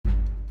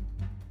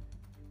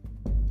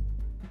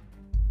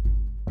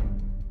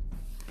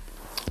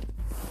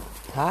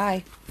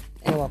Hi,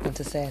 and welcome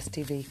to SAS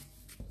TV.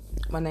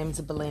 My name is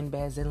Belen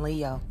Bez in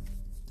Leo.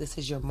 This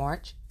is your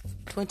March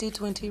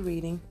 2020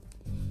 reading.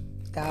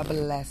 God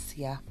bless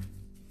ya.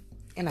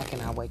 And I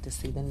cannot wait to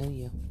see the new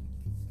you.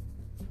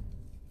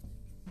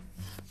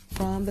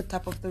 From the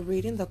top of the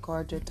reading, the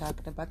cards are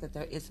talking about that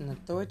there is an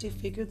authority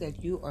figure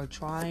that you are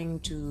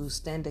trying to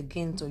stand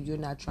against, or you're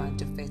not trying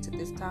to face at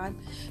this time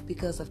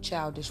because of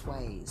childish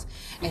ways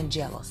and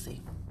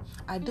jealousy.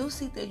 I do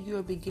see that you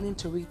are beginning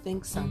to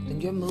rethink something.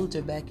 Your moods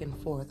are back and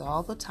forth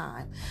all the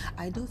time.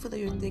 I do feel that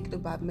you're thinking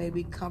about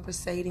maybe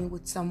conversating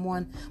with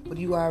someone, but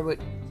you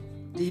already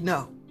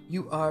know.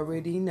 You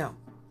already know.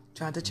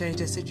 Trying to change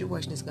that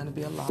situation is going to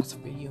be a loss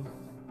for you.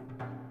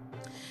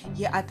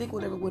 Yeah, I think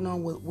whatever went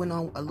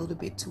on a little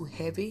bit too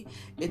heavy.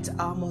 It's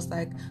almost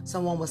like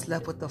someone was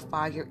left with the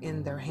fire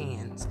in their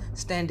hands,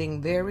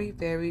 standing very,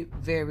 very,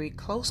 very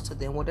close to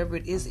them. Whatever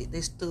it is,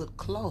 they stood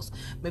close.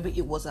 Maybe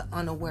it was an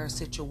unaware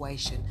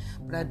situation,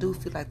 but I do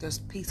feel like there's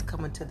peace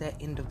coming to that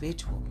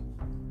individual.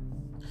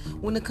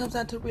 When it comes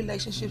down to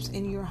relationships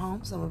in your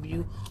home, some of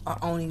you are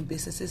owning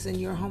businesses in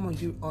your home,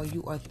 or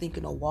you are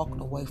thinking of walking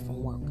away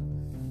from work.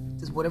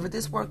 Whatever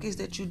this work is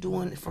that you're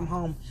doing from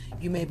home,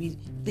 you may be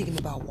thinking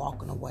about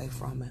walking away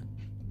from it.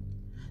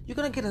 You're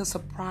going to get a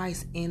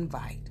surprise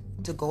invite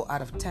to go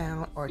out of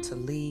town or to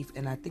leave,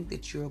 and I think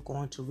that you're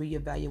going to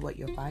reevaluate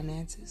your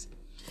finances,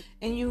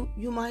 and you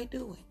might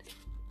do it.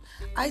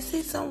 I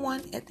see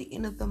someone at the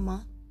end of the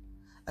month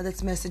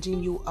that's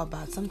messaging you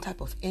about some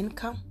type of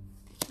income,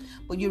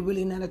 but you're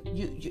really not.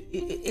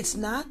 It's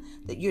not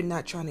that you're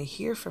not trying to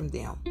hear from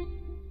them.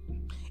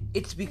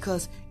 It's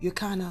because you're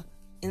kind of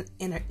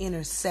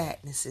inner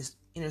sadness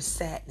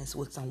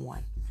with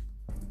someone.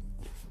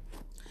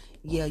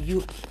 Yeah,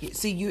 you're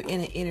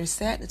in an inner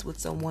sadness with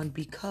someone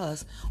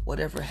because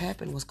whatever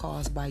happened was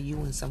caused by you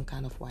in some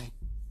kind of way.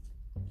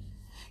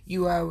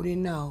 You already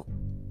know,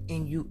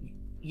 and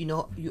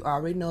you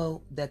already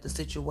know that the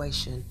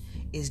situation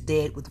is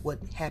dead with what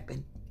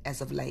happened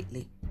as of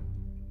lately.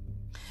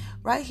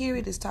 Right here,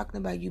 it is talking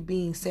about you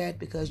being sad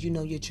because you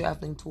know you're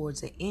traveling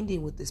towards an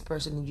ending with this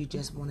person and you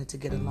just wanted to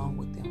get along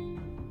with them.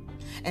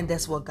 And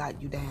that's what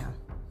got you down.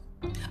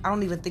 I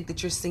don't even think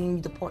that you're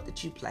seeing the part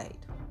that you played.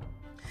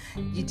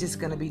 You're just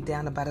going to be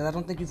down about it. I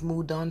don't think you've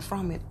moved on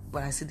from it,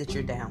 but I see that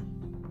you're down.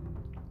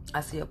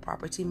 I see a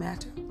property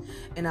matter,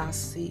 and I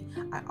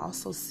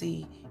also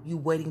see you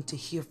waiting to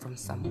hear from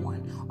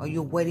someone, or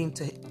you're waiting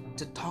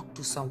to talk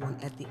to someone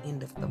at the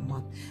end of the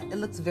month. It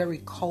looks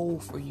very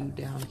cold for you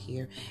down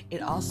here.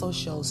 It also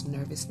shows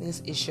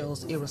nervousness. It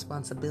shows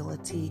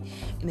irresponsibility,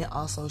 and it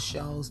also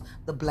shows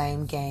the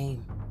blame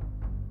game.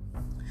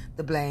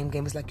 The blame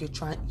game is like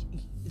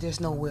there's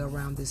no way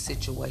around this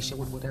situation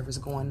with whatever's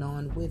going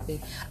on with it.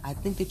 I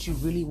think that you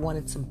really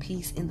wanted some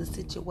peace in the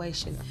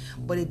situation,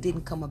 but it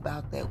didn't come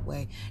about that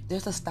way.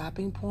 There's a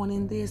stopping point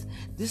in this.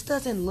 This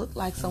doesn't look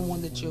like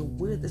someone that you're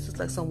with. This is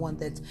like someone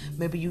that's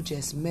maybe you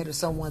just met, or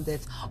someone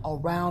that's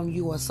around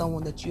you, or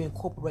someone that you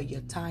incorporate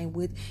your time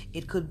with.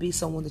 It could be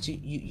someone that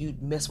you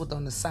mess with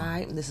on the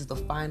side, and this is the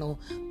final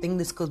thing.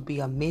 This could be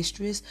a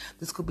mistress.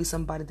 This could be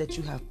somebody that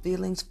you have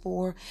feelings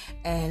for,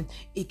 and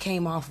it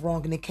came off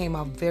wrong, and it came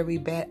out very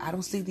bad. I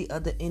don't see the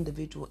other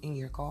individual in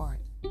your card.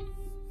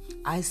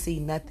 I see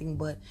nothing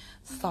but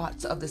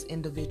thoughts of this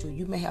individual.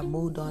 You may have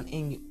moved on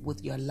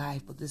with your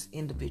life, but this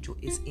individual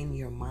is in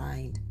your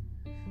mind.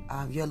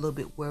 You're a little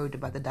bit worried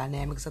about the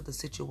dynamics of the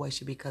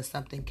situation because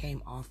something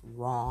came off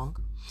wrong,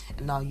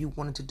 and all you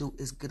wanted to do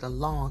is get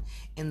along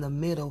in the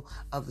middle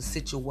of the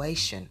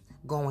situation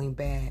going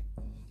bad.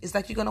 It's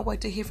like you're going to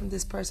wait to hear from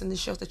this person. This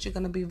shows that you're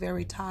going to be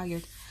very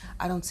tired.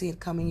 I don't see it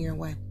coming your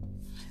way.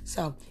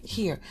 So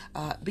here,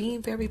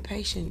 being very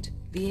patient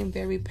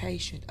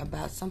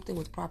about something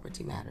with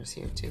property matters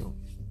here too.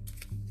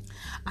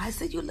 I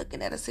see you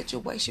looking at a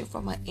situation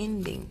from an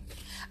ending.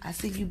 I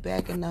see you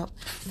backing up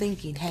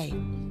thinking, hey,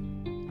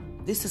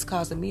 this is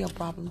causing me a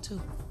problem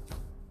too.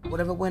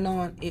 Whatever went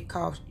on, it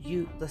caused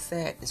you the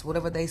sadness.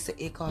 Whatever they said,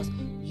 it caused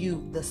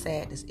you the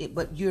sadness.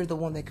 But you're the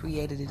one that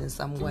created it in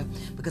some way,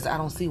 because I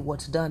don't see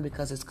what's done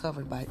because it's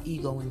covered by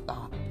ego and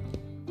thought.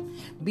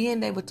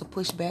 Being able to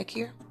push back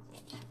here,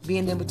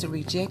 being able to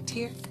reject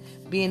here,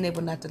 being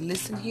able not to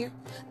listen here,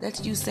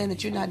 that's you saying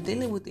that you're not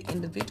dealing with the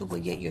individual,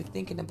 but yet you're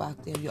thinking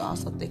about them. You're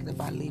also thinking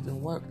about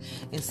leaving work.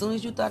 As soon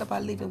as you thought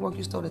about leaving work,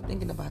 you started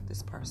thinking about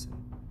this person.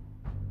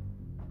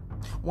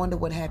 Wonder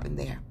what happened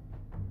there.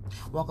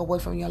 Walk away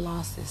from your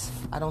losses.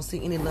 I don't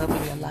see any love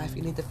in your life.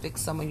 You need to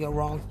fix some of your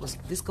wrongs.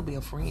 This could be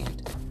a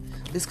friend.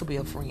 This could be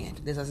a friend.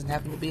 This doesn't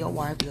have to be a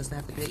wife. It doesn't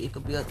have to be. It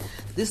could be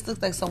this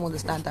looks like someone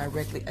that's not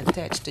directly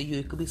attached to you.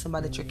 It could be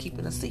somebody that you're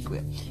keeping a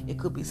secret. It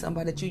could be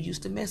somebody that you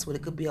used to mess with.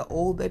 It could be an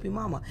old baby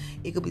mama.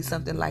 It could be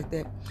something like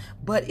that.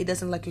 But it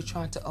doesn't like you're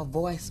trying to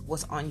avoid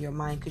what's on your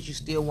mind because you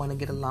still want to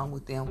get along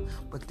with them.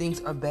 But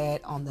things are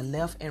bad on the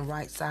left and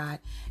right side,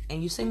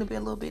 and you seem to be a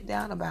little bit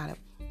down about it,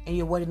 and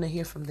you're waiting to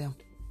hear from them.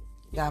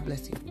 God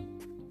bless you.